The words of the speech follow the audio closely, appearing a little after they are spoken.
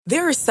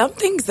There are some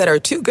things that are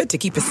too good to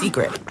keep a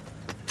secret.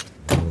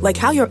 Like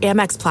how your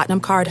Amex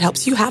Platinum card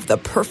helps you have the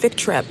perfect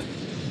trip.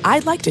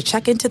 I'd like to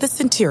check into the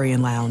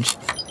Centurion Lounge.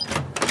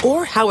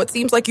 Or how it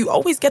seems like you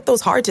always get those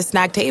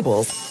hard-to-snag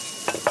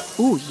tables.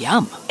 Ooh,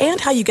 yum.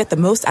 And how you get the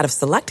most out of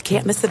select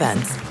can't-miss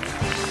events.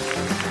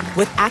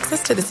 With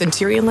access to the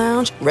Centurion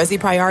Lounge, Resi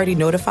Priority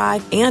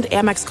Notified, and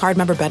Amex card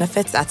member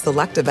benefits at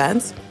select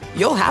events,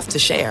 you'll have to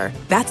share.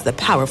 That's the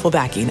powerful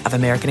backing of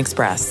American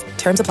Express.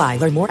 Terms apply.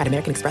 Learn more at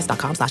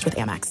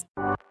americanexpress.com/withAmex.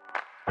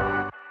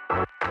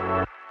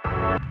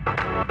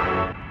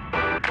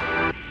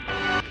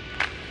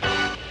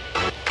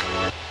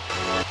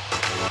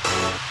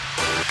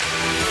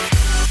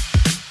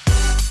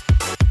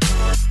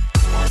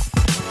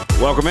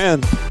 Welcome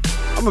in.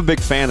 I'm a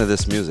big fan of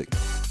this music.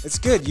 It's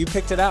good. You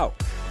picked it out.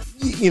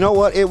 You know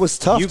what? It was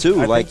tough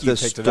too. Like the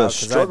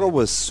struggle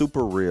was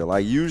super real.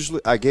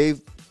 I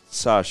gave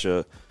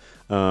Sasha,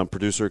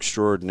 producer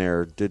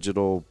extraordinaire,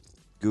 digital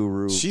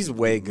guru. She's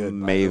way good.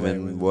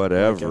 Maven,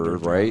 whatever,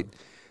 right?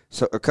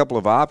 So a couple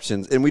of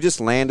options, and we just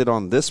landed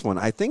on this one.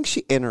 I think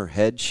in her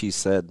head, she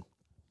said,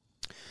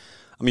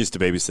 I'm used to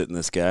babysitting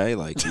this guy.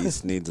 Like, he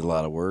needs a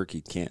lot of work.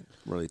 He can't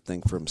really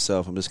think for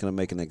himself. I'm just going to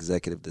make an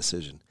executive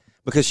decision.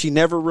 Because she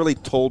never really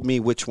told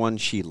me which one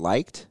she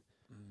liked.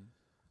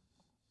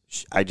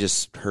 I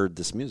just heard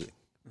this music.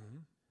 Mm-hmm.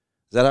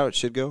 Is that how it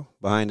should go?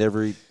 Behind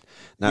every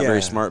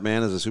very smart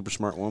man is a super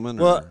smart woman?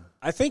 Well,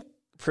 I think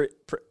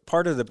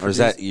part of the or is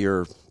that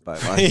your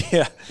byline?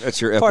 Yeah.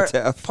 That's your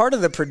epitaph? Part of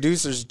the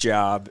producer's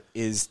job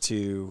is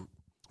to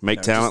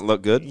make talent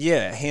look good?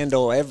 Yeah,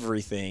 handle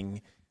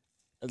everything,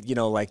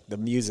 like the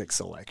music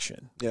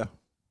selection. Yeah.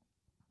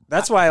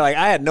 That's why,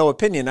 I had no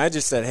opinion. I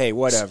just said, "Hey,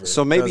 whatever."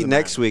 So maybe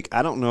next week,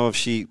 I don't know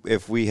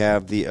if we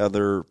have the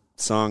other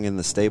song in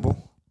the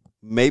stable.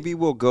 Maybe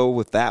we'll go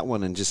with that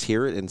one and just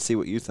hear it and see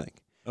what you think.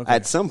 Okay.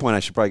 At some point, I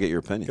should probably get your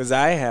opinion because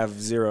I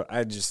have zero.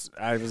 I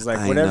was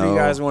like, whatever you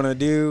guys want to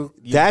do,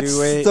 that's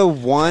do it. The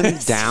one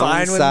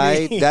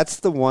downside.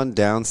 That's the one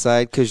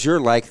downside because you're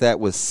like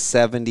that with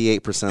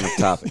 78% of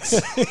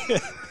topics.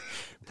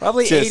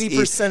 Probably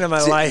 80% of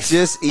my life.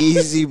 Just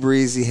easy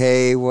breezy.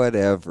 Hey,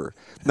 whatever.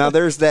 Now,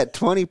 there's that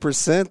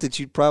 20% that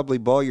you'd probably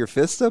ball your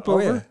fist up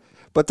over. Yeah.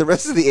 But the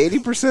rest of the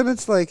 80%,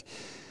 it's like,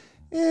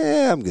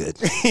 yeah, I'm good.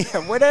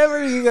 Yeah,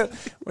 whatever you go.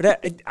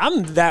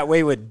 I'm that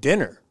way with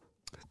dinner.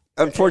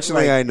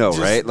 Unfortunately, I know,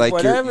 right? Like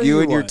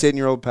you and your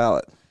 10-year-old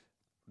palate.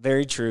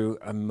 Very true.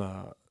 I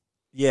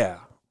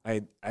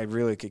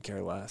really could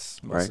care less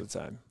most of the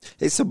time.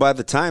 Hey, so by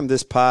the time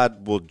this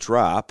pod will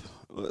drop,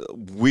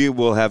 we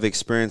will have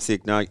experienced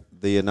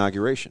the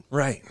inauguration.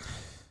 Right.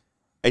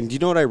 And do you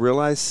know what I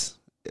realized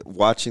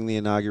watching the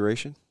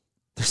inauguration?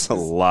 There's a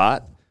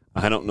lot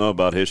I don't know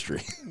about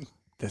history.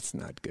 That's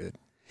not good.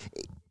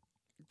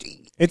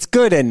 It's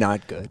good and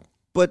not good.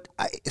 But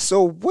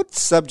so what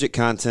subject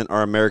content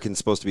are Americans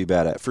supposed to be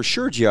bad at? For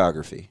sure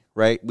geography,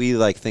 right? We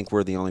think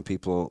we're the only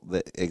people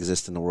that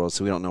exist in the world,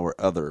 so we don't know where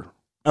other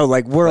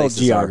world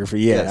geography,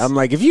 yeah. Yes. I'm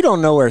like, if you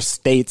don't know where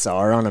states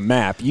are on a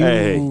map,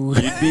 you'd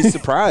be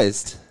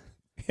surprised.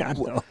 Yeah, I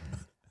know.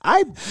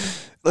 I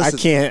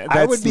can't.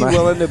 I would be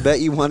willing to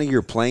bet you one of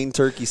your plain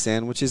turkey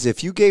sandwiches.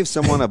 If you gave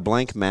someone a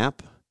blank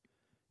map,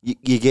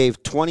 you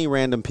gave 20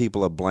 random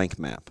people a blank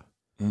map.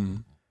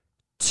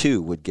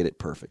 2 would get it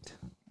perfect.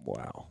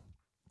 Wow.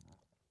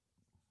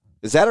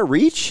 Is that a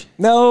reach?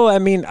 No, I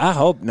mean, I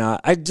hope not.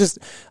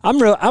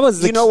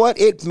 You know what?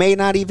 It may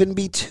not even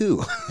be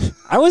 2.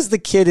 I was the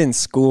kid in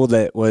school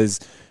that was,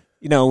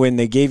 when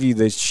they gave you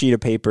the sheet of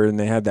paper and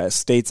they had that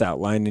states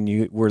outlined and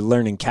you were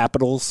learning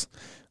capitals.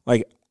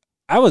 Like,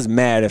 I was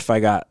mad if I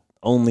got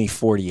only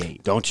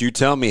 48. Don't you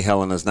tell me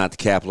Helena's not the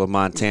capital of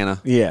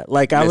Montana. Yeah,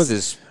 like I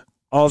was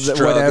all the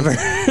whatever.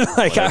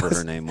 Whatever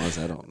her name was,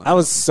 I don't know. I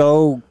was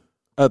so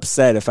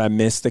upset if I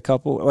missed a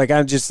couple. Like,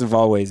 I just have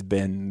always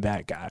been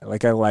that guy.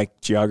 Like, I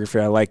like geography.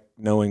 I like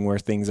knowing where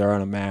things are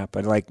on a map.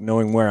 I like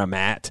knowing where I'm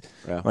at.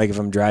 Yeah. Like, if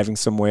I'm driving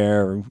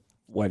somewhere or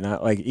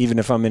whatnot. Like, even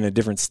if I'm in a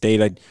different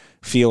state, I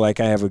feel like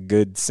I have a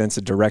good sense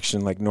of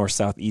direction, like north,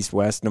 south, east,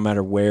 west, no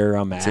matter where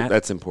I'm at.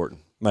 That's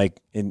important.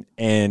 Like,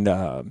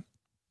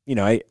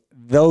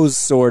 those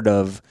sort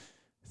of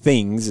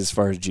things, as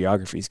far as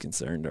geography is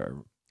concerned, are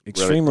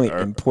extremely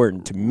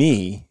important to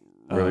me.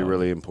 Really,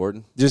 really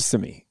important. Just to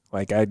me.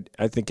 Like, I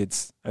think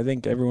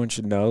everyone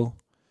should know,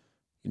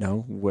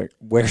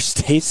 where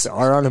states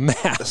are on a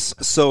map.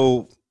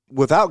 So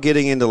without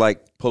getting into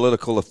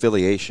political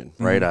affiliation,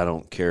 right? I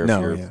don't care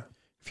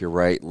if you're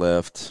right,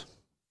 left,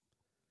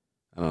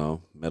 I don't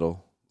know,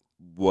 middle,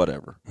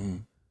 whatever.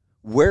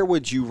 Where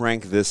would you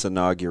rank this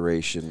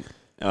inauguration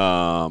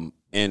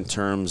in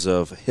terms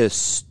of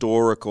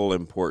historical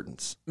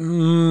importance?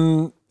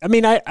 I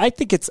mean, I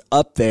think it's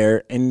up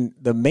there, and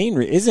the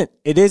main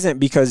isn't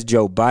because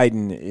Joe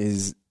Biden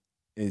is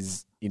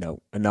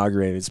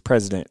inaugurated as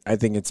president. I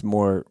think it's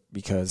more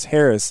because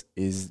Harris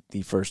is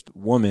the first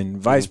woman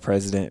vice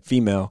president,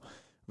 female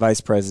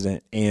vice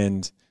president,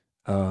 and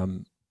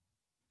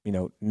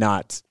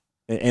not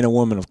and a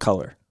woman of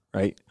color,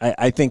 right?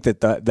 I think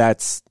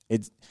that's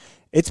it.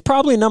 It's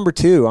probably number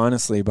 2,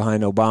 honestly,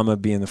 behind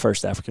Obama being the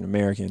first African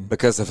American.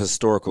 Because of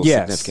historical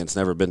significance,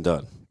 never been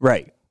done.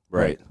 Right.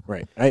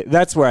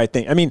 That's where I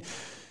think. I mean,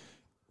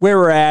 where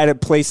we're at, a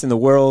place in the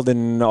world,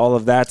 and all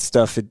of that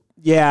stuff.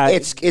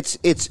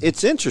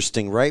 It's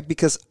interesting, right?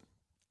 Because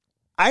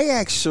I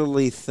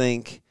actually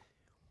think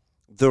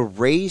the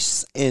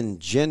race and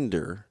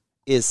gender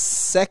is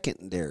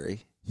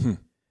secondary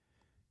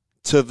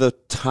to the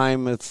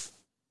time it's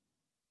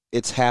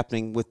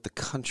happening with the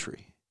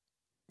country.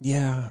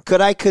 Yeah.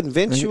 Could I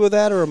convince you of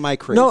that, or am I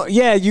crazy? No,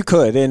 yeah, you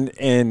could,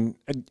 and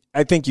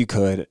I think you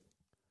could.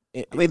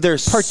 I mean,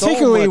 there's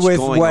particularly so much with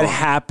going what on.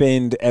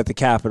 happened at the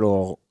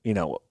Capitol,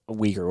 a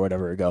week or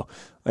whatever ago.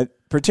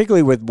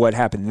 Particularly with what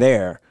happened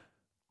there,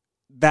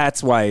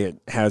 that's why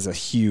it has a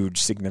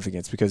huge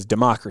significance, because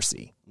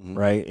democracy,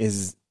 right,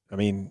 it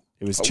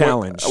was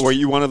challenged. Were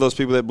you one of those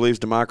people that believes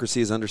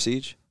democracy is under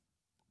siege?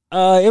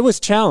 It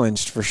was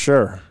challenged for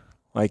sure.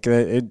 Like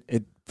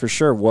it for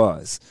sure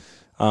was.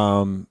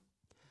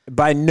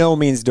 By no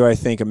means do I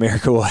think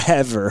America will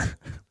ever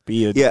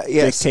be a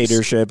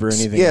dictatorship or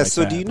anything like that.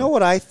 So do you know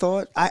what I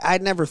thought? I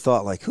never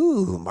thought like,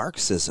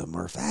 Marxism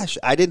or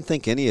fascism. I didn't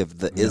think any of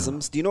the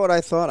isms. Do you know what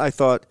I thought? I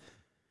thought,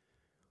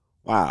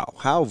 wow,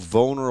 how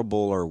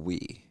vulnerable are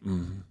we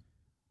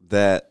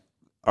that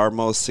our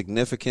most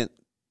significant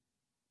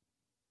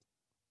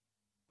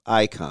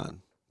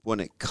icon when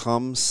it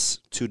comes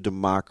to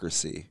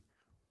democracy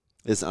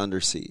is under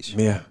siege.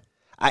 Yeah.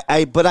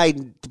 But I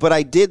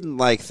didn't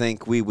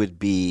think we would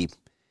be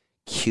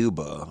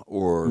Cuba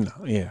or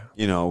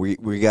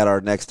we got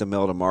our next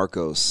Imelda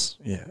Marcos.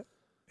 Yeah,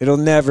 it'll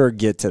never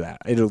get to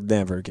that. It'll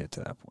never get to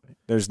that point.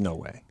 There's no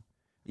way.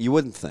 You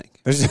wouldn't think.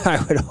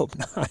 I would hope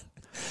not.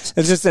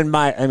 It's just in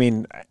my. I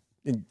mean,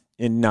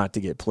 and not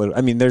to get political.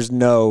 I mean, there's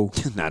no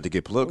not to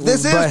get political.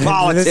 This is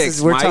politics. This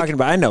is, we're talking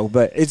about. I know,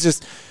 but it's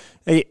just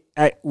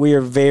we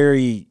are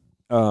very.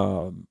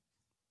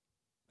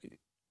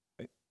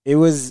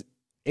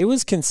 It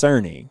was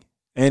concerning,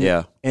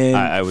 and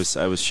I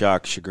was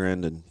shocked,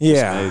 chagrined, and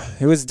dismayed.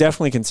 It was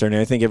definitely concerning.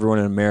 I think everyone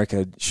in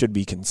America should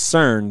be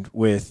concerned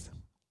with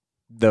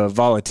the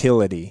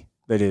volatility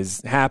that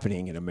is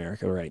happening in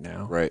America right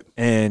now. Right,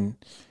 and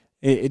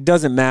it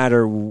doesn't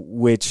matter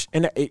which.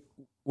 And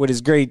what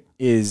is great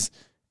is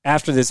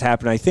after this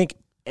happened, I think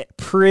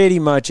pretty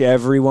much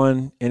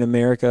everyone in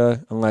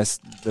America, unless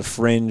the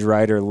fringe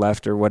right or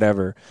left or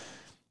whatever,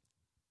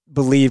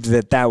 believed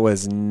that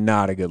was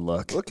not a good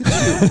look. Look at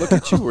you! Look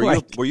at you!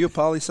 Were you a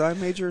poli-sci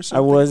major or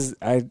something? I was.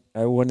 I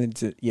wanted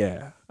to.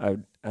 Yeah,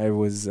 I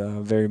was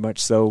very much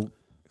so.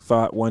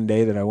 Thought one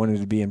day that I wanted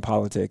to be in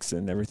politics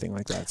and everything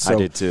like that. So, I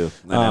did too.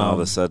 And then all of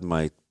a sudden,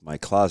 my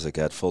closet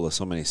got full of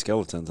so many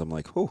skeletons. I'm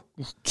like, what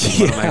am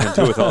I going to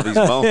do with all these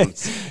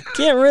bones?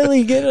 Can't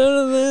really get out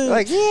of this.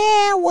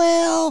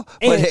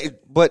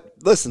 But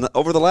listen,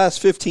 over the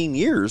last 15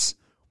 years,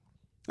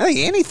 I think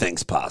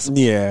anything's possible.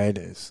 Yeah, it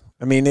is.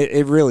 I mean,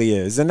 it really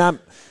is.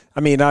 And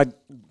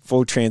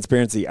full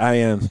transparency, I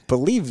am,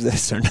 believe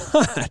this or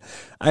not,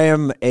 I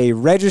am a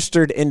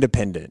registered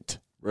independent.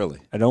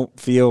 Really? I don't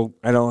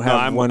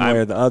have one way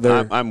or the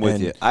other. I'm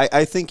with you.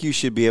 I think you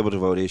should be able to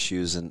vote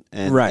issues and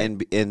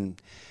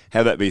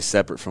have that be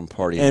separate from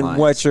party lines. And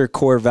what your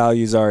core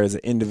values are as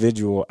an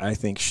individual, I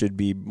think, should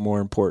be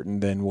more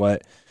important than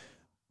what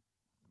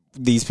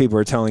these people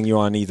are telling you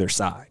on either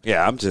side.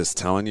 Yeah, I'm just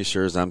telling you,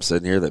 sure as I'm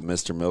sitting here, that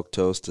Mr.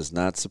 Milquetoast does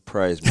not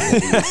surprise me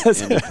that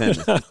he's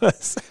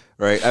independent.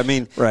 Right? I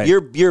mean,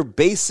 you're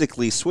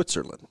basically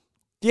Switzerland.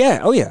 Yeah.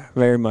 Oh, yeah.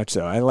 Very much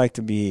so. I like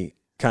to be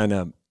kind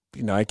of,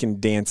 I can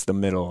dance the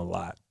middle a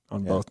lot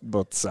on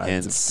both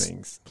sides of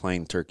things.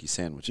 Plain turkey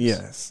sandwiches.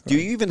 Yes. Do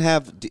you even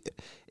have?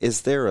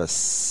 Is there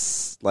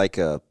salad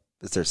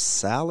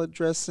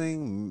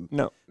dressing?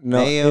 No.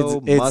 Mayo,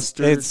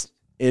 mustard.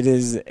 It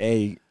is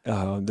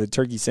the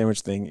turkey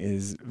sandwich thing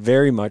is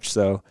very much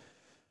so.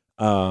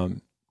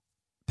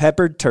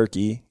 Peppered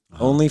turkey,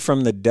 only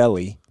from the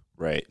deli.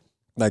 Right.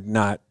 Like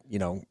not,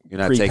 you're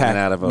not taking it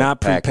out of a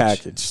not package.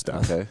 prepackaged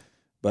stuff. Okay.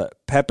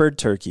 But peppered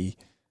turkey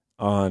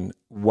on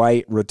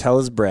white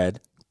Rotella's bread.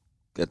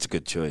 That's a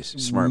good choice.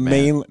 Smart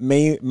man.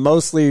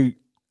 Mostly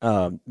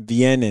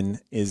Vienna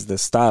is the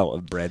style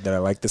of bread that I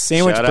like. The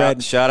sandwich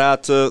bread. Shout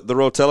out to the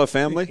Rotella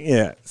family.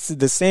 Yeah. So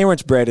the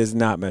sandwich bread is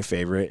not my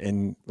favorite,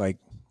 and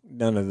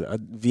none of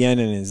the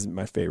Vienna is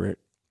my favorite.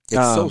 It's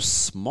so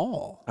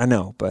small. I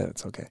know, but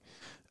it's okay.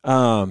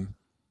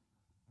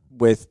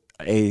 With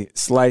a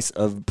slice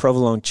of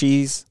provolone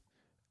cheese,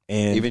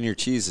 and even your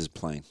cheese is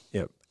plain.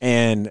 Yep.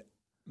 And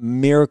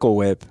Miracle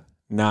Whip,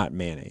 not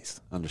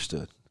mayonnaise.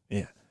 Understood.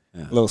 Yeah.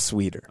 A little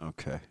sweeter.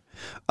 Okay.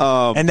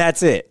 And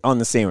that's it on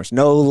the sandwich.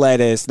 No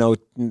lettuce,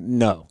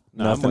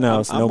 nothing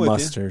else, no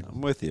mustard.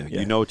 I'm with you. Yeah.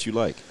 You know what you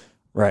like.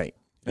 Right.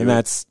 And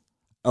that's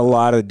a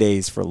lot of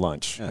days for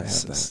lunch.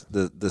 Yes.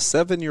 The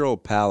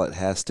 7-year-old palate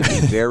has to be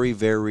very,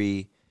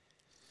 very,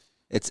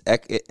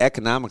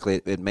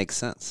 economically, it makes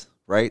sense,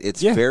 right?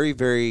 It's very,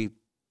 very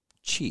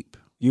cheap.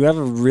 You have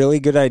a really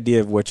good idea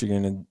of what you're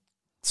going to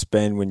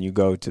spend when you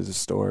go to the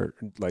store,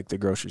 like the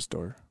grocery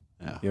store.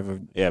 Yeah.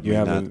 You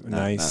have a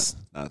nice,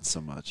 not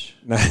so much.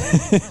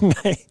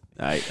 nice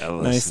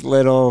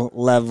little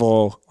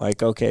level.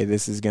 Like, okay,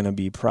 this is going to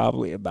be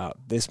probably about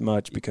this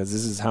much because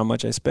this is how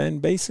much I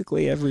spend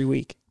basically every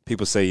week.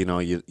 People say, you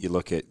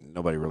look at,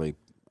 nobody really,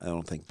 I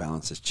don't think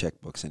balances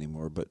checkbooks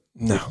anymore, but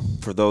no.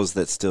 For those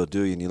that still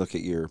do, and you look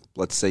at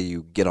let's say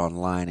you get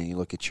online and you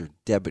look at your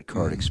debit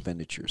card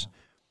expenditures,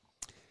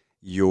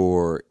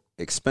 your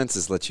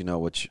expenses let you know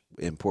what's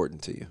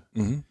important to you.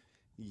 Mm-hmm.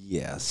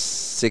 Yes,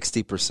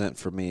 60%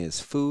 for me is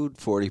food,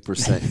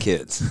 40%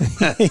 kids.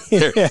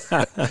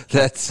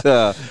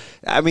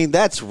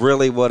 That's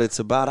really what it's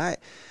about.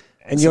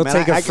 You'll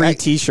take a free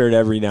T-shirt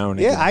every now and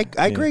again. Yeah,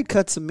 I grade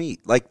cuts of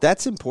meat. Like,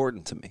 that's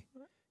important to me.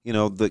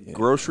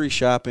 Grocery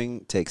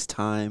shopping takes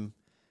time.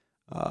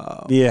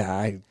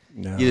 I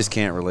know. You just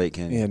can't relate,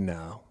 can you? Yeah,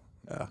 no.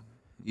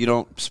 You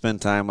don't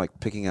spend time like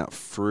picking out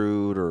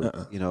fruit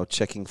or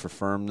checking for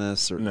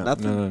firmness or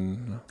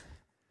nothing. No.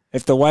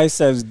 If the wife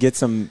says get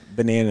some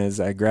bananas,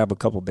 I grab a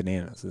couple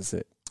bananas. That's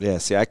it. Yeah.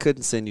 See, I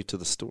couldn't send you to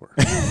the store.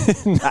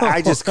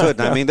 I just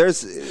couldn't. I mean,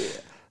 there's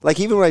like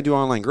even when I do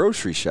online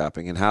grocery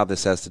shopping and how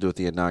this has to do with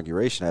the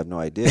inauguration, I have no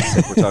idea.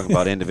 Except we're talking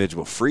about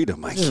individual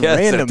freedom. I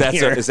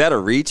guess is that a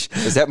reach?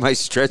 Is that my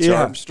Stretch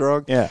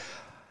Armstrong? Yeah.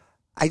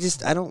 I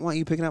don't want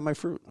you picking out my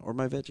fruit or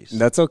my veggies.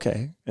 That's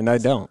okay, and I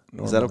don't.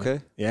 Normally. Is that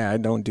okay? Yeah, I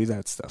don't do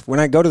that stuff. When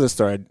I go to the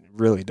store, I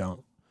really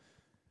don't.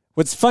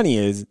 What's funny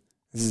is,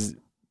 this is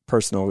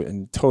personal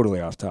and totally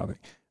off topic,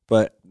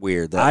 but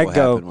weird that will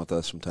happen with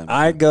us from time to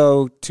time. I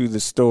go to the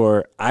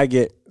store, I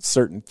get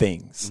certain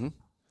things. Mm-hmm.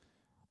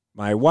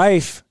 My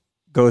wife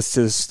goes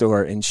to the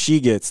store, and she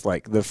gets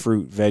like the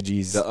fruit,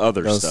 veggies. The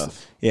other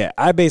stuff. Yeah,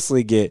 I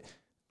basically get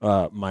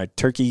my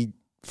turkey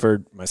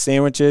for my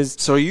sandwiches.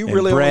 So are you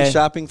really only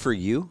shopping for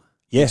you?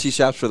 Yeah. And she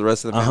shops for the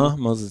rest of the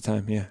family? Most of the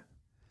time, yeah.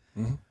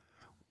 Mm-hmm.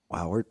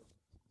 Wow. Where'd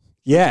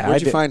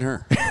you find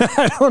her?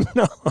 I don't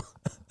know.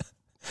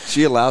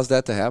 She allows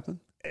that to happen?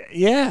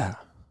 Yeah.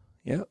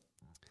 Yep.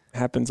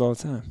 Happens all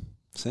the time.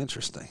 It's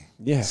interesting.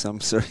 Yeah.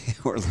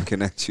 We're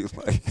looking at you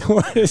like,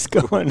 what is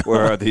going on?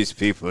 Where are these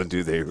people and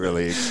do they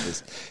really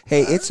exist?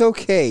 Hey, it's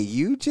okay.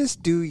 You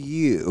just do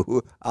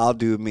you. I'll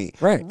do me.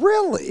 Right.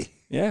 Really?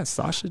 Yeah.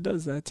 Sasha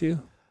does that too.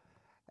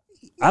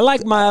 I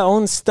like my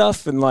own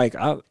stuff and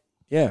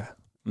yeah.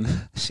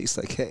 She's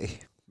like,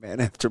 hey, man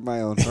after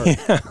my own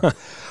heart.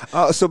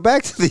 So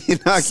back to the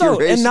inauguration.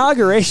 So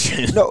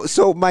inauguration. No,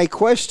 so my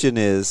question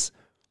is,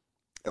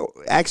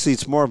 actually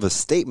it's more of a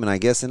statement, I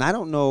guess, and I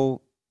don't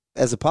know,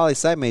 as a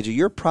poli-sci major,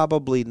 you're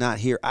probably not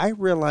here. I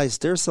realize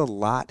there's a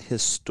lot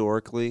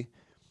historically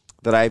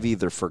that I've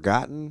either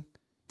forgotten,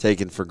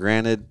 taken for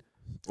granted,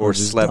 or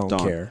slept on.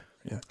 Care.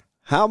 Yeah.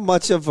 How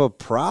much of a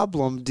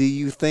problem do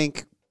you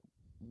think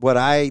what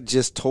I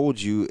just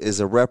told you is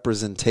a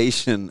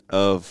representation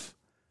of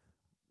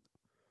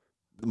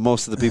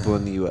most of the people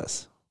in the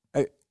U.S.?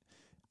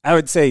 I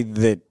would say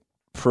that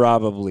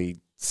probably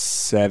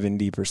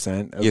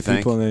 70% of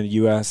people in the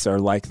U.S. are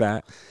like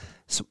that.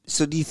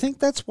 So do you think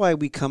that's why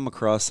we come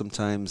across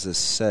sometimes as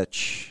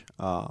such,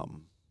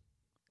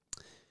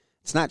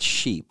 it's not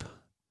sheep,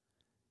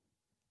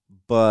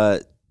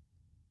 but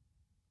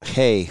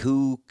hey,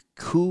 who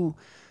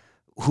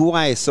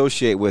I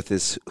associate with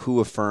is who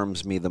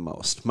affirms me the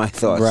most, my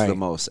thoughts the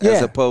most,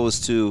 as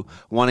opposed to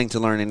wanting to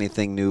learn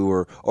anything new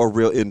or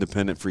real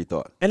independent free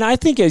thought. And I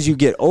think as you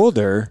get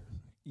older,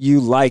 you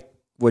like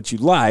what you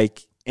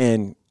like,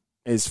 and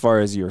as far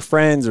as your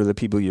friends or the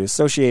people you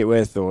associate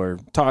with or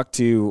talk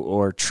to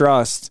or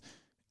trust,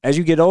 as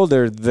you get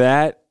older,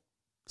 that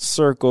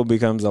circle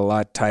becomes a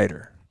lot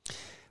tighter.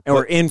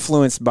 Or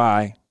influenced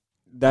by,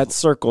 that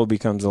circle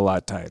becomes a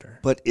lot tighter.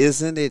 But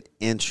isn't it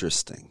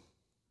interesting?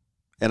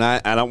 And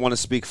I don't want to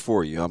speak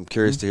for you. I'm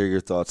curious to hear your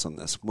thoughts on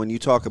this. When you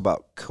talk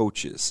about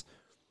coaches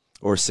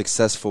or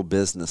successful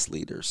business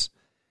leaders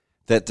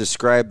that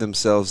describe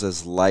themselves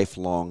as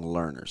lifelong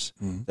learners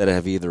that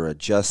have either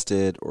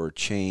adjusted or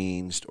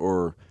changed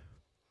or,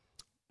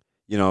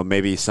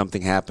 maybe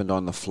something happened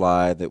on the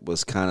fly that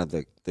was kind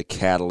of the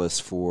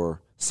catalyst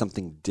for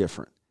something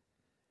different.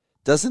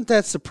 Doesn't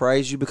that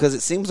surprise you? Because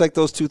it seems like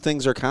those two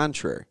things are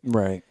contrary.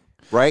 Right.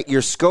 Right?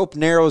 Your scope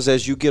narrows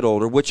as you get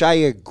older, which I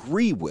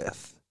agree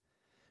with.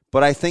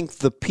 But I think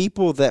the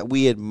people that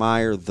we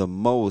admire the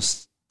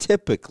most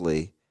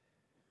typically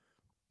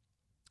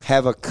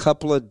have a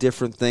couple of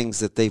different things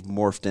that they've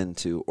morphed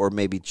into or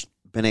maybe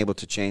been able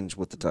to change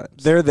with the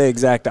times. They're the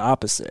exact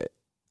opposite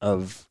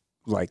of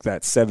like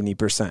that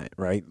 70%,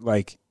 right?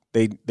 Like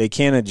they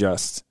can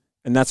adjust,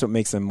 and that's what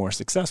makes them more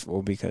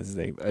successful because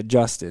they've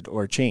adjusted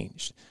or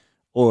changed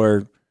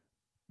or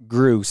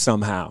grew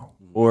somehow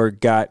or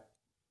got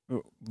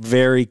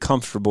very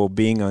comfortable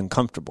being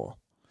uncomfortable.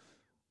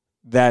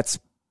 That's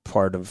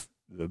part of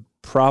the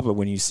problem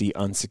when you see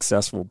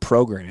unsuccessful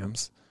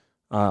programs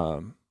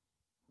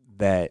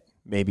that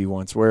maybe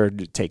once were,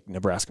 to take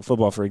Nebraska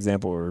football, for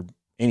example, or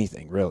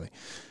anything really.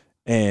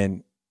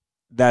 And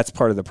that's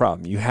part of the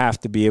problem. You have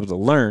to be able to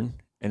learn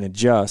and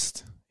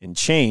adjust and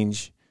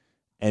change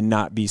and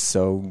not be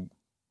so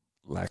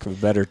lack of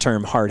a better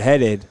term,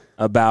 hard-headed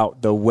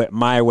about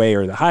my way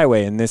or the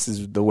highway, and this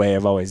is the way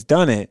I've always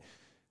done it.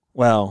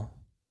 Well,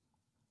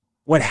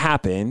 what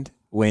happened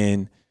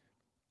when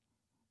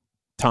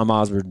Tom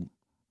Osborne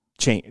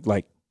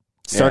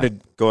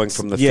started going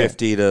from the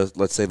 50 to,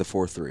 let's say, the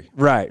 4.3?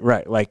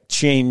 Right. Like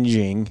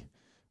changing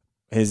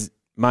his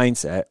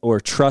mindset or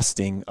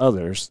trusting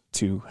others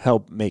to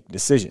help make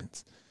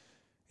decisions.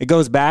 It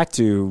goes back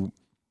to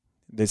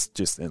this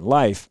just in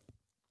life.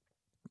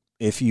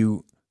 If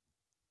you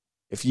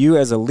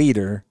as a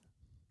leader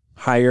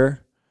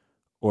hire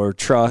or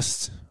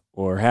trust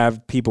or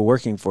have people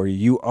working for you,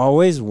 you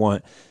always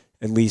want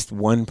at least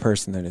one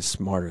person that is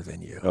smarter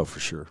than you. Oh, for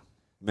sure.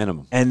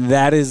 Minimum. And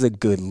that is a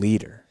good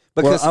leader.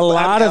 Because a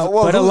lot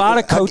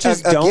of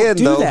coaches don't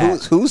do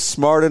that. Who's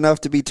smart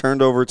enough to be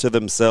turned over to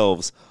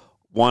themselves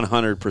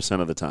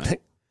 100% of the time?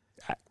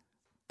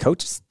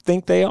 Coaches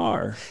think they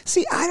are.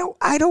 See,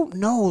 I don't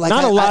know. Like,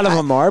 not a lot of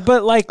them are,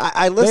 but like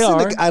I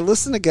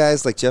listen to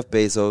guys like Jeff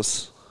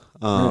Bezos,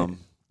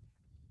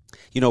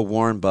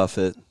 Warren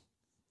Buffett,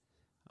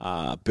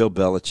 Bill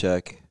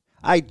Belichick.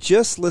 I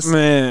just listen.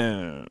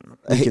 Man,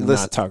 we can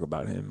not talk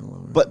about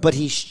him. But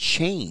he's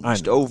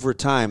changed over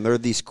time. There are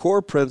these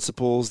core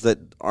principles that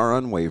are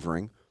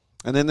unwavering,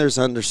 and then there's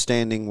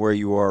understanding where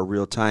you are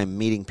real time,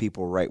 meeting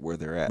people right where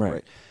they're at.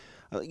 Right.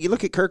 You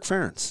look at Kirk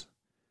Ferentz.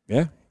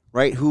 Yeah.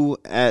 Right.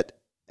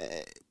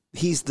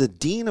 He's the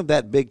dean of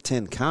that Big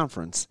Ten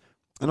conference,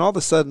 and all of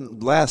a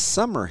sudden, last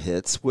summer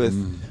hits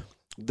with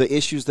the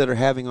issues that are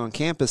having on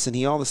campus, and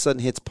he all of a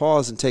sudden hits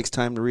pause and takes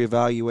time to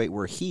reevaluate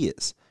where he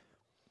is.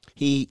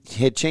 He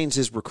had changed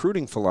his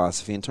recruiting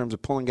philosophy in terms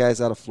of pulling guys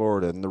out of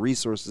Florida and the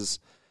resources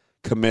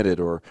committed,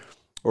 or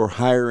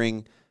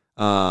hiring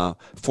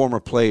former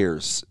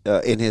players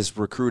in his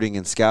recruiting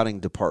and scouting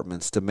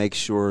departments to make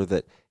sure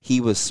that he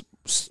was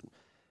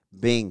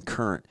being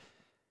current.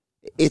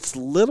 It's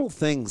little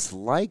things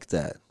like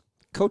that.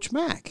 Coach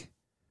Mack,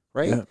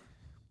 right? Yeah.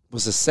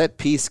 Was a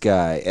set-piece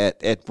guy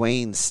at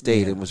Wayne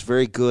State and was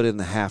very good in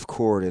the half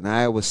court, and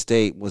Iowa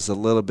State was a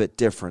little bit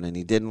different, and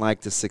he didn't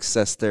like the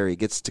success there. He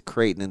gets to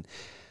Creighton, and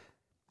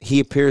he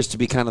appears to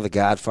be kind of the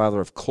godfather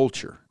of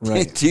culture.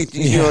 Right. Do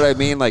you know what I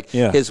mean? Like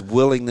his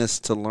willingness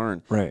to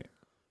learn. Right.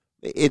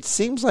 It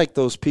seems like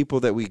those people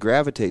that we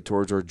gravitate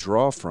towards or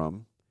draw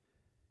from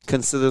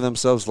consider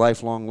themselves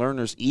lifelong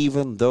learners,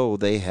 even though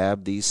they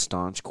have these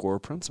staunch core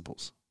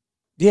principles.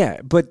 Yeah,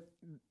 but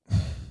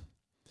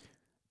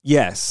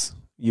yes,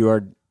 you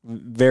are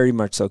very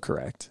much so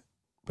correct.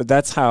 But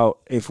that's how,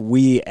 if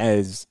we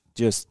as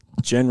just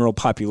general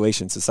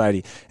population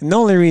society, and the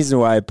only reason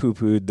why I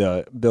poo-pooed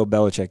the Bill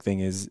Belichick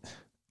thing is,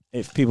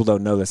 if people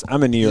don't know this,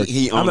 I'm a New York.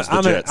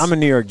 I'm a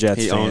New York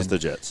Jets fan. He owns the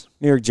Jets.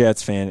 New York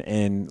Jets fan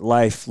and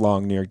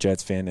lifelong New York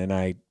Jets fan, and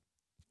I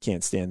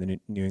can't stand the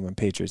New England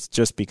Patriots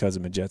just because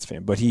I'm a Jets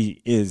fan. But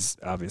he is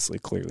obviously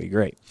clearly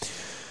great.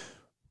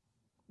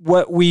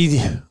 What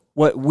we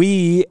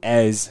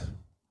as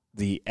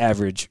the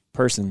average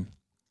person,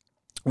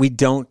 we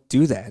don't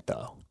do that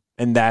though,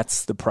 and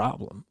that's the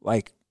problem.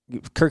 Like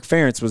Kirk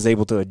Ferentz was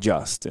able to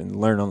adjust and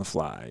learn on the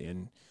fly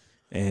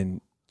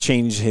and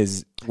change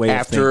his way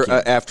of thinking.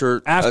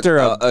 After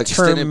a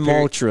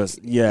tumultuous,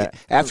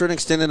 after an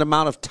extended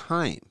amount of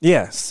time.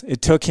 Yes,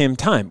 it took him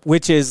time,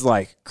 which is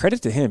like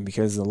credit to him,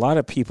 because a lot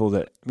of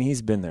people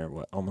he's been there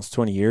almost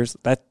 20 years.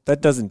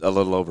 That doesn't, a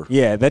little over.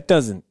 Yeah, that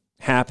doesn't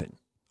happen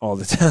all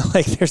the time.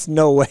 Like there's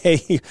no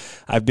way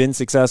I've been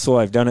successful.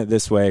 I've done it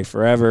this way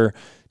forever.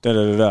 Da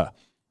da da da.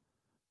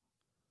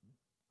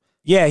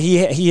 Yeah,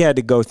 he had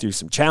to go through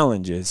some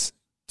challenges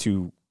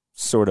to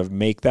sort of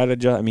make that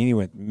adjust. I mean, he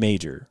went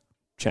major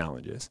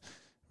challenges,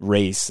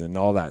 race and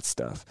all that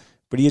stuff,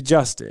 but he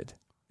adjusted,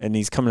 and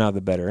he's coming out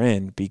the better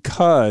end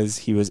because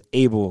he was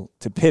able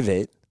to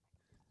pivot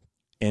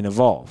and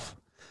evolve.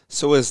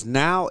 So is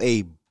now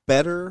a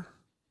better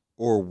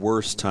or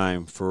worse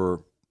time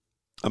for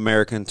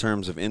America in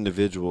terms of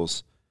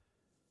individuals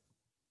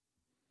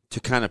to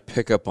kind of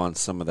pick up on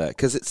some of that?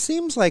 Because it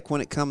seems like when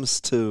it comes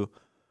to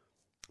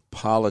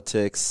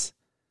politics,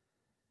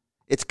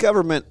 it's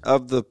government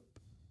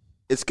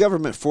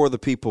for the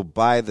people,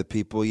 by the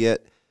people,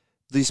 yet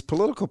these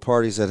political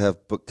parties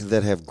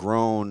that have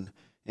grown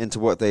into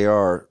what they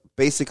are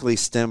basically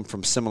stem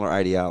from similar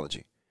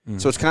ideology. Mm-hmm.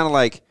 So it's kind of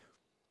like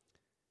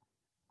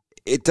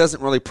it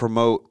doesn't really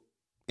promote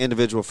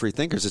individual free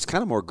thinkers. It's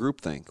kind of more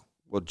groupthink.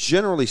 Well,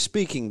 generally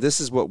speaking, this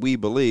is what we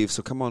believe,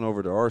 so come on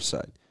over to our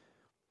side.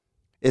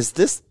 Is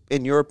this,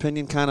 in your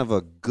opinion, kind of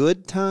a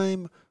good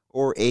time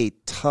or a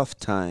tough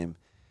time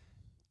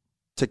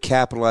to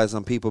capitalize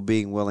on people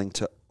being willing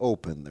to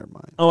open their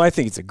mind? Oh, I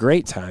think it's a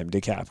great time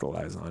to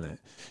capitalize on it,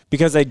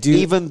 because I do.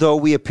 Even though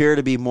we appear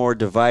to be more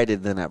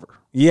divided than ever.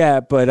 Yeah,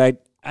 but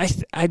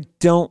I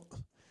don't.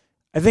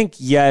 I think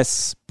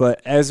yes,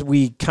 but as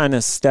we kind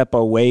of step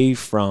away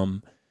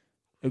from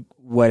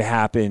what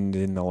happened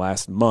in the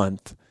last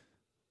month,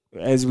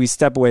 as we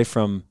step away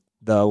from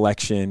the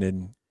election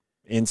and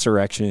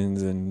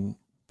insurrections and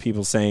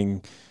people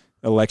saying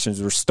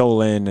elections were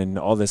stolen and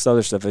all this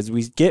other stuff. As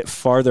we get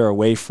farther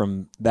away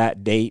from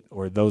that date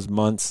or those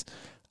months,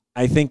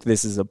 I think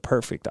this is a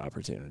perfect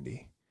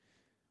opportunity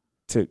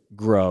to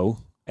grow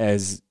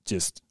as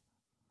just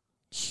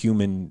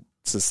human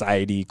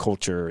society,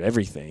 culture,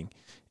 everything,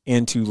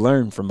 and to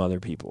learn from other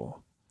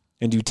people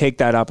and to take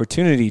that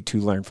opportunity to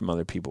learn from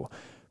other people.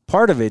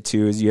 Part of it,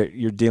 too, is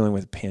you're dealing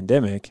with a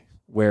pandemic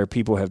where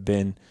people have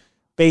been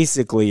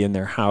basically in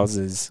their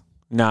houses,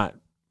 not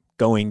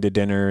going to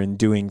dinner and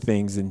doing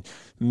things and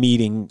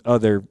meeting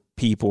other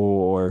people,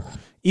 or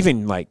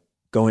even like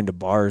going to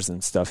bars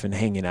and stuff and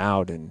hanging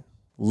out and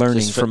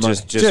learning from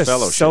just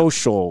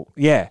social.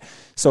 Yeah.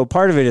 So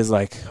part of it is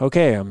like,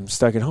 okay, I'm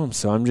stuck at home,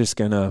 so I'm just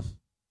going to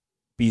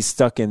be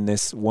stuck in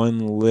this one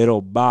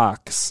little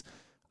box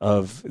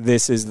of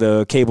this is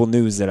the cable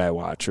news that I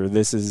watch, or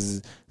this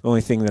is the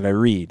only thing that I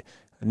read.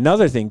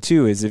 Another thing,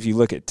 too, is if you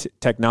look at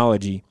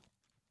technology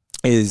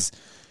is,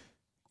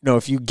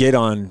 if you get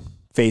on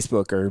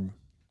Facebook or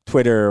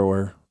Twitter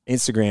or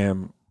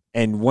Instagram,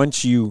 and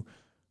once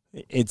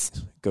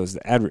it's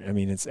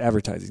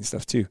advertising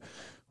stuff too.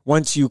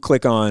 Once you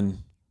click on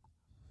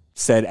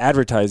said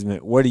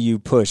advertisement, what do you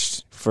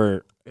push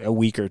for a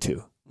week or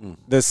two?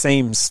 The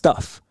same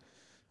stuff.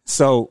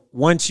 So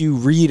once you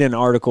read an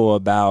article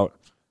about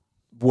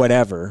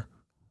whatever,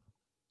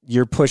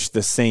 you're pushed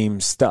the same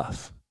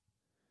stuff.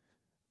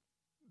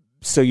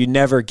 So you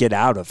never get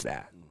out of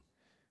that.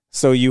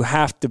 So you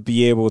have to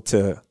be able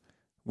to,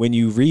 when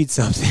you read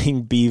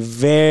something, be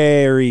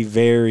very,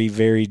 very,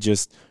 very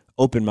just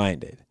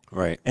open-minded.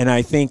 Right. And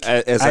I think,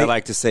 as I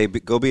like to say,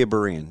 go be a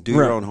Berean. Do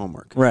your own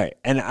homework. Right.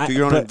 And do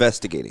your own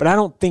investigating. But I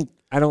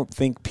don't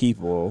think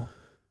people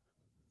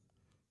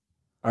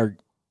are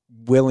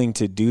willing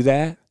to do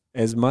that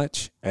as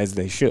much as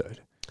they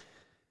should.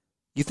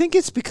 You think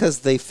it's because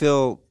they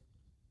feel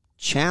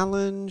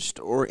challenged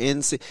or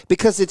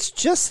because it's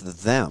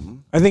just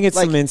them? I think it's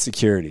some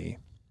insecurity.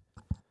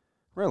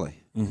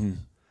 Really? Mm-hmm.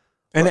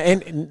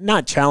 And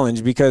not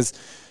challenged, because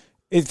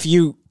if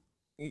you...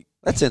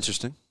 That's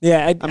interesting.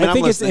 Yeah, I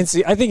think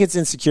it's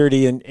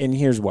insecurity, and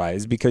here's why.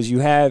 Is because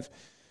you're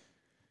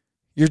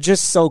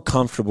just so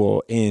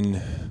comfortable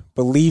in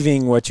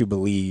believing what you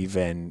believe,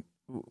 and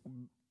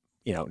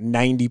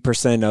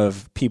 90%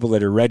 of people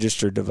that are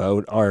registered to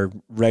vote are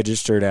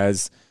registered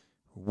as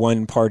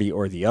one party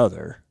or the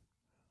other,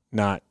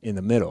 not in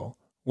the middle.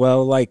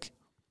 Well, like,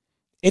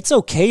 it's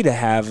okay to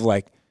have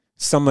like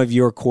some of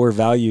your core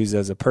values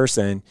as a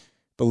person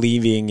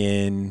believing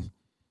in,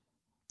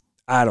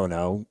 I don't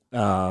know,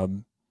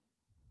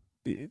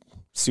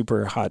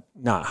 super hot,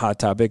 not hot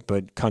topic,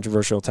 but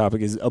controversial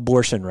topic is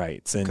abortion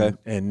rights.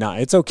 And not,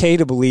 it's okay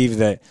to believe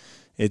that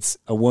it's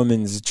a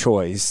woman's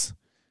choice.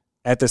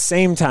 At the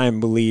same time,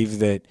 believe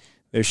that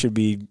there should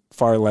be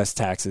far less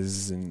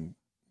taxes and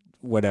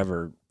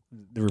whatever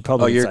the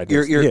Republican side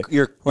does.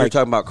 You're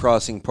talking about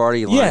crossing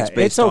party lines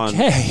based on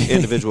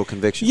individual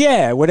conviction.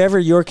 Yeah, whatever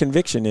your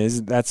conviction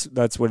is, that's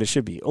what it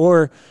should be.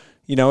 Or,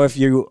 if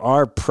you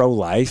are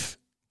pro-life,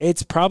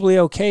 it's probably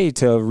okay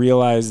to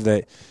realize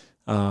that,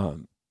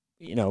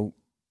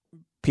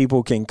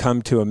 people can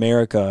come to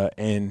America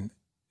and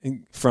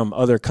from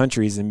other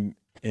countries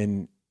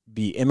and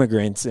be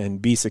immigrants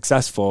and be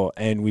successful,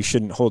 and we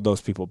shouldn't hold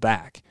those people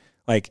back.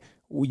 Like,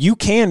 you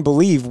can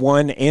believe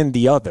one and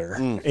the other.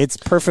 It's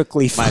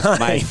perfectly fine.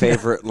 My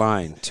favorite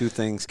line, 2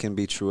 things can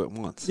be true at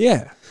once.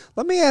 Yeah.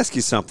 Let me ask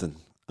you something.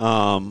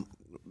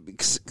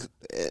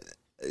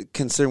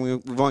 Considering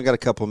we've only got a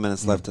couple of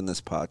minutes left in this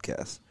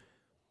podcast.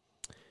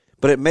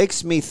 But it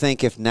makes me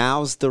think if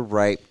now's the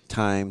right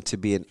time to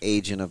be an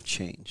agent of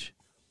change.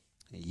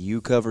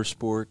 You cover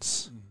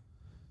sports.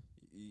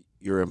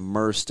 You're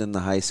immersed in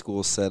the high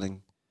school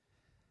setting.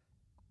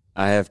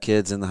 I have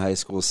kids in the high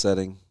school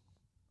setting.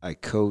 I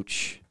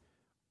coach.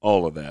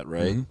 All of that,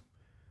 right? Mm-hmm.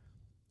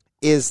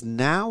 Is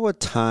now a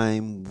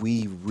time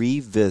we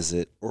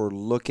revisit or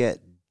look at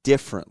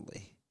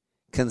differently,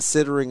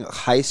 considering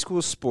high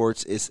school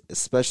sports, is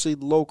especially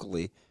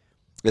locally,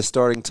 is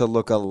starting to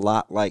look a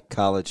lot like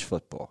college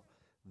football.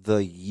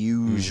 The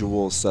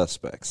usual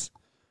suspects.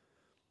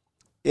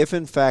 If,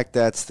 in fact,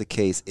 that's the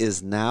case,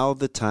 is now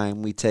the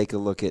time we take a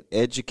look at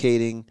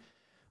educating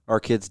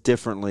our kids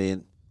differently,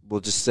 and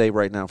we'll just say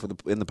right now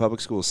in the public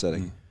school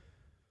setting,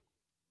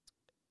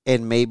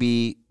 and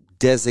maybe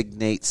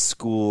designate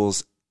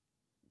schools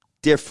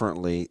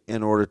differently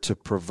in order to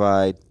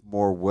provide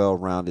more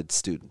well-rounded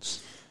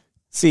students?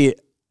 See,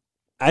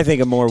 I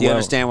think Do you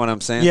understand what I'm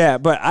saying? Yeah,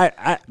 but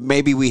I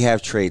maybe we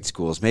have trade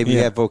schools. Maybe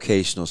we have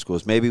vocational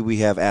schools. Maybe we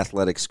have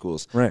athletic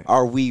schools. Right.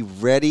 Are we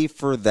ready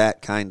for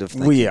that kind of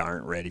thinking? We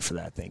aren't ready for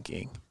that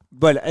thinking.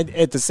 But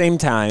at the same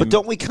time... But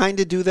don't we kind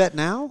of do that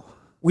now?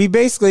 We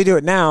basically do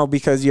it now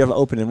because you have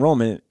open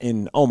enrollment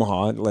in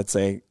Omaha. Let's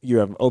say you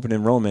have open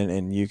enrollment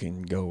and you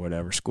can go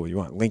whatever school you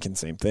want. Lincoln,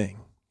 same thing.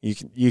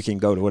 You can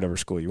go to whatever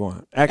school you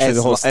want. Actually,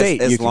 the whole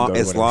state, you can go to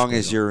whatever as long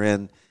as you're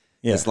in...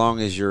 Yeah. As long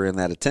as you're in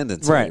that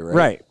attendance area,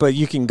 right? But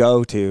you can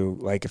go to,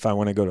 like, if I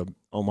want to go to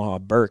Omaha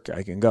Burke,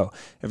 I can go.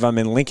 If I'm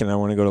in Lincoln, I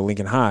want to go to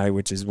Lincoln High,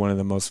 which is one of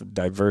the most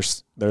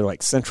diverse. They're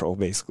like central,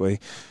 basically,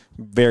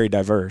 very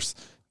diverse.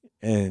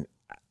 And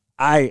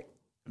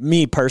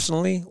me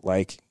personally,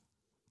 like,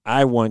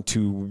 I want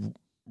to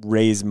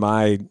raise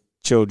my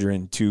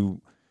children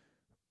to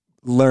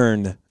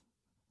learn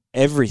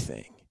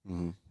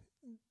everything,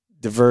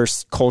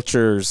 diverse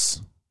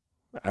cultures.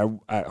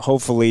 I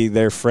hopefully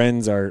their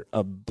friends are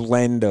a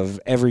blend of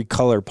every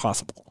color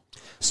possible.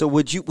 So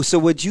would you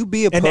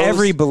be opposed? And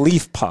every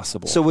belief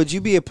possible. So would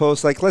you be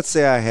opposed? Like, let's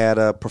say I had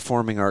a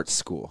performing arts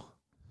school.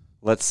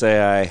 Let's say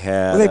I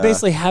had. Well, they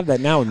basically have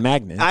that now in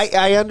Magnets.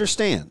 I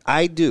understand.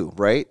 I do,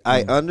 right?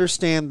 I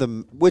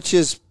understand which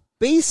is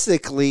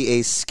basically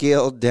a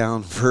scaled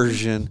down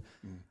version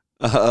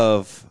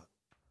of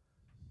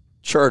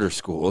charter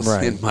schools,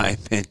 in my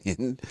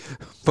opinion.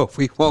 But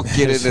we won't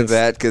get into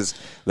that because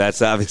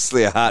that's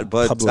obviously a hot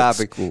button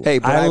topic. School. Hey,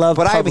 but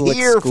I'm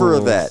here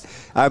for that.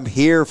 I'm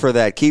here for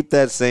that. Keep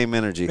that same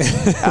energy.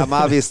 I'm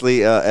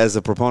obviously, as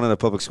a proponent of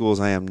public schools,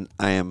 I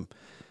am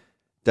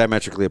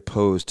diametrically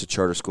opposed to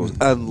charter schools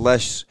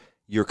unless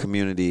your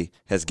community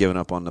has given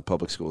up on the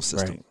public school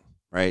system,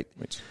 right?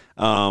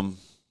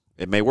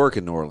 It may work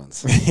in New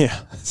Orleans. Yeah.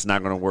 It's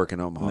not going to work in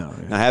Omaha. No,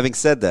 yeah. Now, having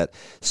said that,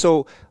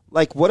 so,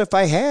 like, what if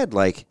I had,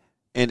 like,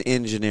 an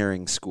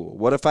engineering school?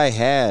 What if I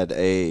had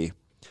a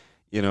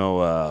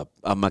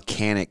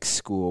mechanic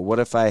school? What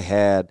if I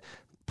had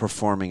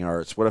performing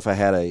arts? What if I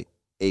had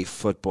a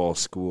football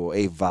school,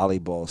 a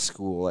volleyball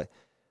school?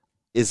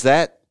 Is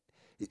that?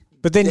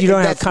 But then you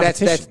don't have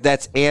competition.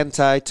 That's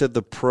anti to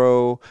the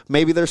pro.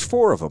 Maybe there's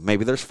 4 of them.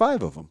 Maybe there's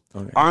 5 of them.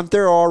 Okay. Aren't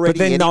there already? But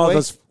then anyway? all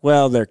those.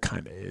 Well, there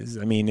kind of is.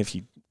 I mean, if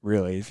you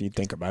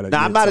think about it. No,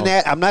 I'm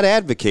not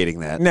advocating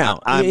that. No,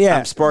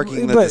 I'm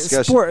sparking the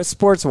discussion.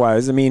 Sports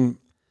wise, I mean,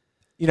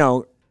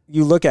 you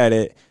look at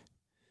it.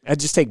 I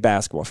just take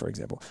basketball for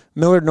example.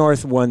 Millard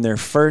North won the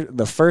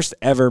first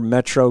ever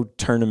Metro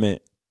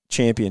Tournament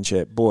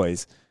championship,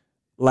 boys,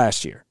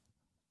 last year,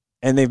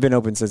 and they've been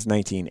open since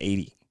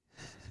 1980.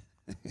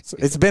 So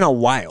it's been a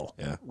while,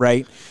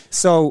 right?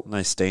 So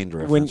nice stained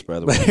reference, by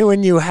the way.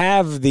 When you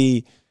have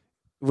the,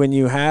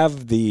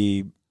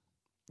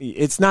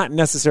 it's not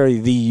necessarily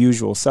the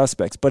usual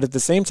suspects, but at the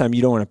same time,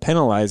 you don't want to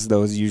penalize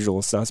those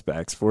usual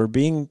suspects for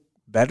being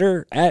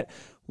better at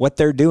what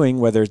they're doing,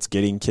 whether it's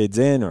getting kids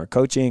in or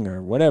coaching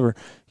or whatever.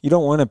 You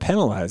don't want to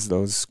penalize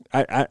those.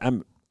 I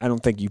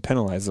don't think you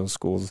penalize those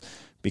schools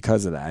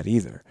because of that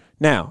either.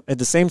 Now, at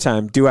the same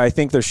time, do I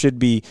think there should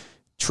be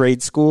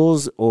trade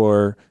schools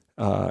or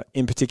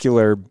in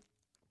particular,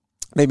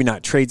 maybe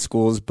not trade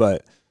schools,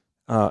 but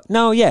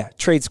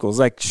trade schools.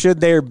 Like,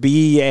 should there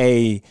be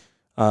a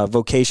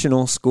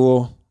vocational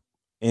school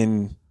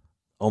in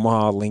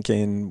Omaha,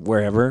 Lincoln,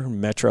 wherever,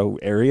 metro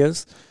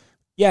areas?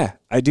 Yeah,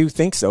 I do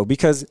think so,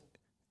 because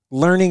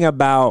learning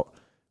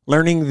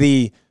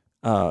the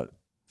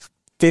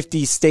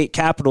 50 state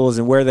capitals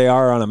and where they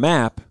are on a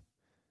map,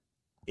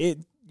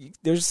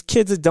 there's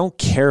kids that don't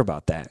care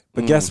about that.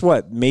 But guess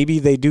what? Maybe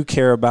they do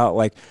care about,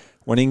 like,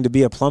 wanting to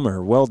be a plumber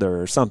or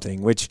welder or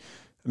something, which,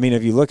 I mean,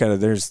 if you look at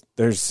it,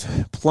 there's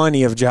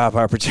plenty of job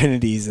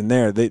opportunities in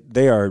there.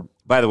 They are.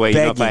 By the way,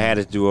 begging. if I had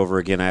it to do over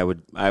again,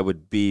 I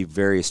would be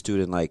very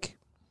astute in, like,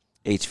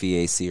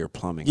 HVAC or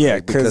plumbing. Yeah,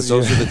 right? Because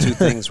those are the 2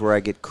 things where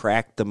I get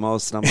cracked the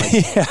most. And I'm like,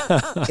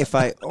 if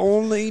I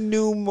only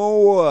knew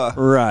more.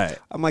 Right.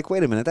 I'm like,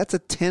 wait a minute, that's a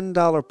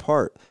 $10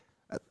 part.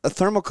 A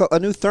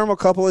new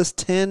thermocouple is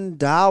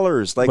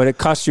 $10. Like, but it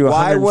costs you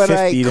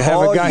 $150 to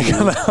have a guy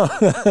come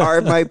out. Or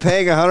am I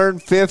paying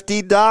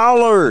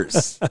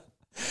 $150?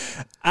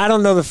 I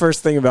don't know the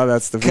first thing about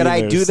that stuff. Could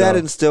I do that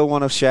and still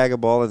want to shag a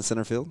ball in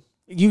center field?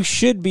 You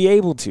should be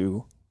able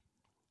to.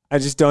 I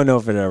just don't know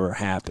if it ever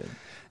happened.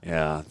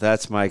 Yeah,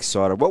 that's Mike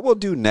Sauter. What we'll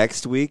do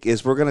next week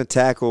is we're going to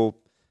tackle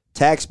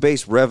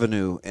tax-based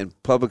revenue in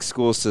public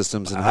school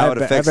systems and how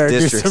it affects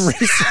districts. Do some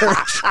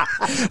research.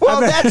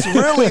 Well, that's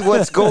really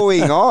what's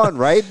going on,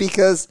 right?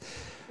 Because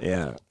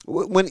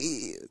when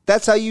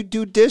that's how you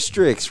do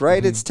districts,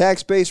 right? Mm-hmm. It's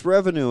tax-based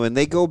revenue, and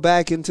they go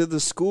back into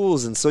the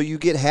schools, and so you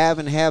get have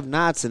and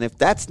have-nots. And if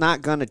that's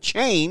not going to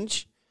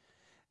change,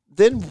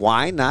 then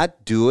why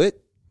not do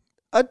it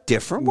a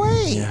different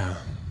way? Yeah.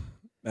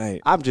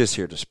 I'm just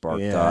here to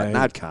spark thought,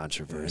 not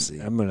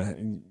controversy.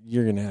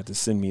 You're gonna have to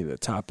send me the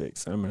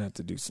topics. I'm gonna have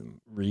to do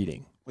some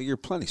reading. Well, you're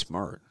plenty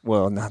smart.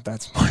 Well, not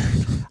that smart.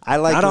 I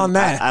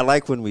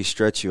like when we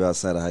stretch you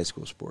outside of high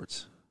school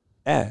sports.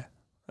 Yeah,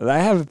 I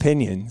have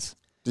opinions,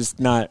 just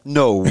not.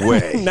 No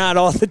way. Not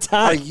all the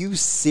time. Are you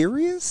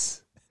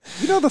serious?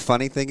 You know, the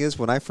funny thing is,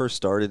 when I first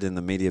started in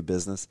the media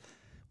business,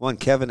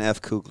 Kevin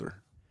F.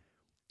 Kugler.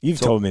 You've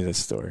told me this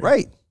story,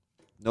 right?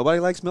 Nobody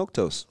likes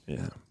milquetoast.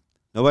 Yeah.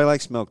 Nobody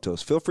likes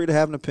milquetoast. Feel free to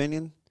have an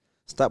opinion.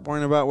 Stop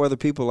worrying about whether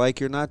people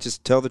like you or not.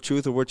 Just tell the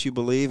truth of what you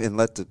believe and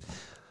let the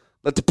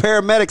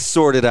paramedics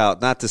sort it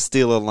out, not to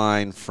steal a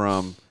line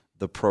from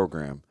the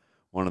program.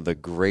 One of the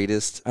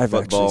greatest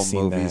football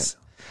movies.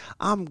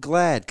 I'm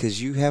glad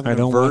because you have I an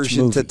don't watch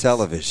aversion to movies.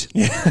 television.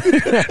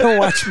 I don't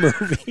watch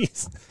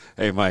movies.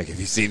 Hey, Mike, have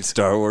you seen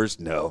Star Wars?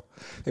 No.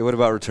 Hey, what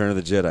about Return of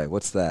the Jedi?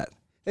 What's that?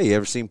 Hey, you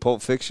ever seen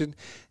Pulp Fiction?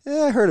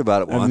 Yeah, I heard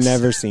about it once. I've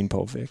never seen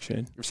Pulp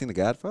Fiction. Ever seen The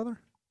Godfather?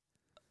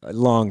 A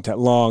long time.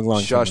 Long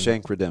time.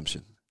 Shawshank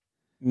Redemption.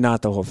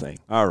 Not the whole thing.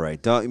 All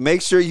right. Don't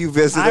make sure you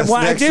visit us next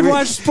I did week.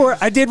 watch sport.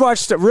 I did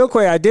watch real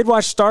quick. I did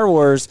watch Star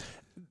Wars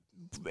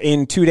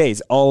in 2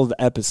 days, all of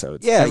the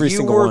episodes. Yeah, every you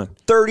single were one.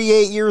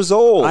 38 years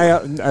old.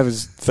 I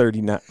was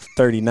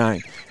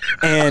 39,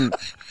 and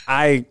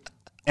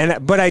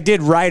but I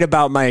did write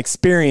about my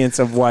experience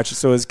of watching,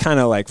 so it was kind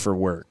of like for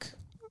work.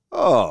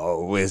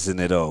 Oh, isn't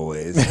it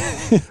always?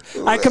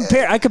 I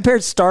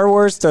compared Star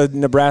Wars to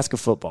Nebraska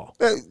football.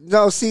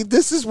 No, see,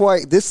 this is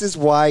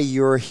why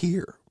you're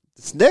here.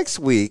 It's next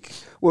week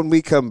when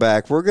we come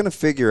back, we're going to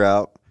figure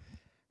out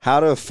how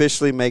to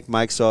officially make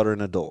Mike Sauter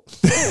an adult.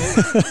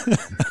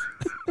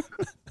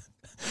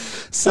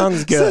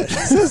 Sounds good.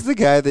 Says the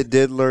guy that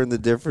did learn the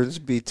difference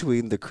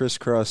between the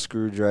crisscross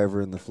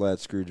screwdriver and the flat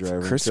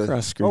screwdriver.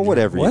 Crisscross screwdriver. Or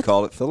whatever you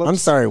call it, Phillips. I'm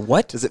sorry,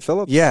 what? Is it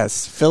Phillips?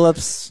 Yes,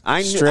 Phillips,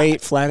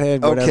 straight,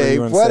 flathead, whatever okay,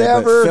 you want to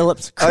whatever. say. But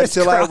Phillips,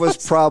 until I crisscross.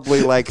 was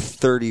probably like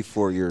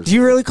 34 years Do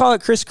you really call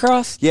it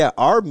crisscross? Yeah,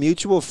 our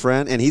mutual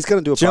friend, and he's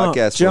going to do a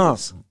podcast with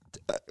us.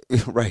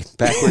 Right,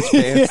 backwards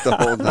pants, the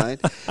whole nine.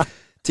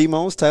 T.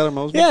 Mose, Tyler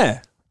Mosman. Yeah.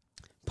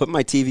 Put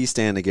my TV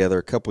stand together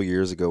a couple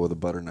years ago with a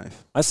butter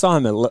knife. I saw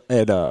him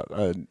at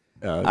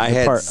I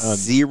had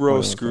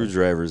zero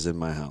screwdrivers in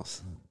my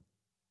house.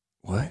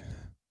 What?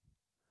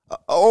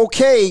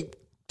 Okay,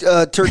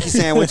 turkey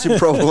sandwich and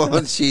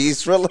provolone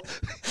cheese.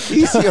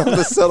 Easy on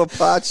the subtle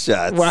pot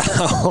shots.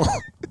 Wow.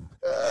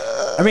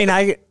 I mean,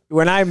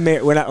 when I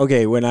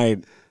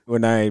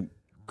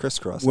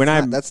crisscross.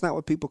 That's not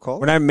what people call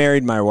it. When I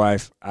married my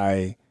wife,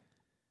 I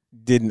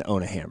didn't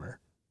own a hammer.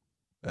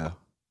 Yeah.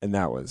 And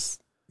that was,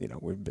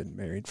 we've been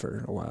married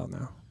for a while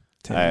now.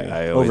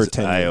 Over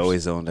 10 years. I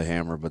always owned a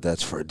hammer, but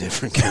that's for a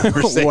different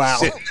conversation. Wow.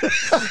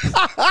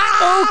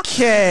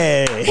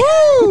 Okay.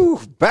 Woo!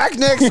 Back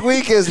next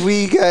week as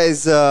we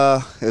guys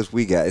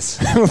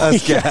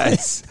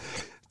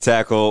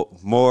tackle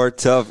more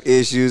tough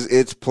issues.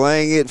 It's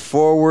Playing It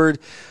Forward.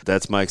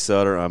 That's Mike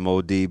Sauter. I'm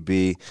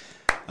ODB.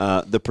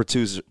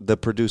 The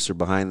producer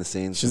behind the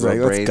scenes. She's like,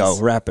 let's go,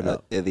 wrap it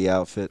up. The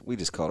outfit. We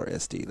just call her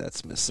SD.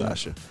 That's Miss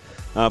Sasha.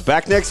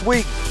 Back next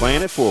week,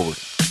 Playing It Forward.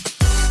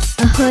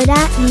 A Huda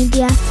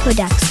Media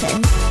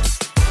Production.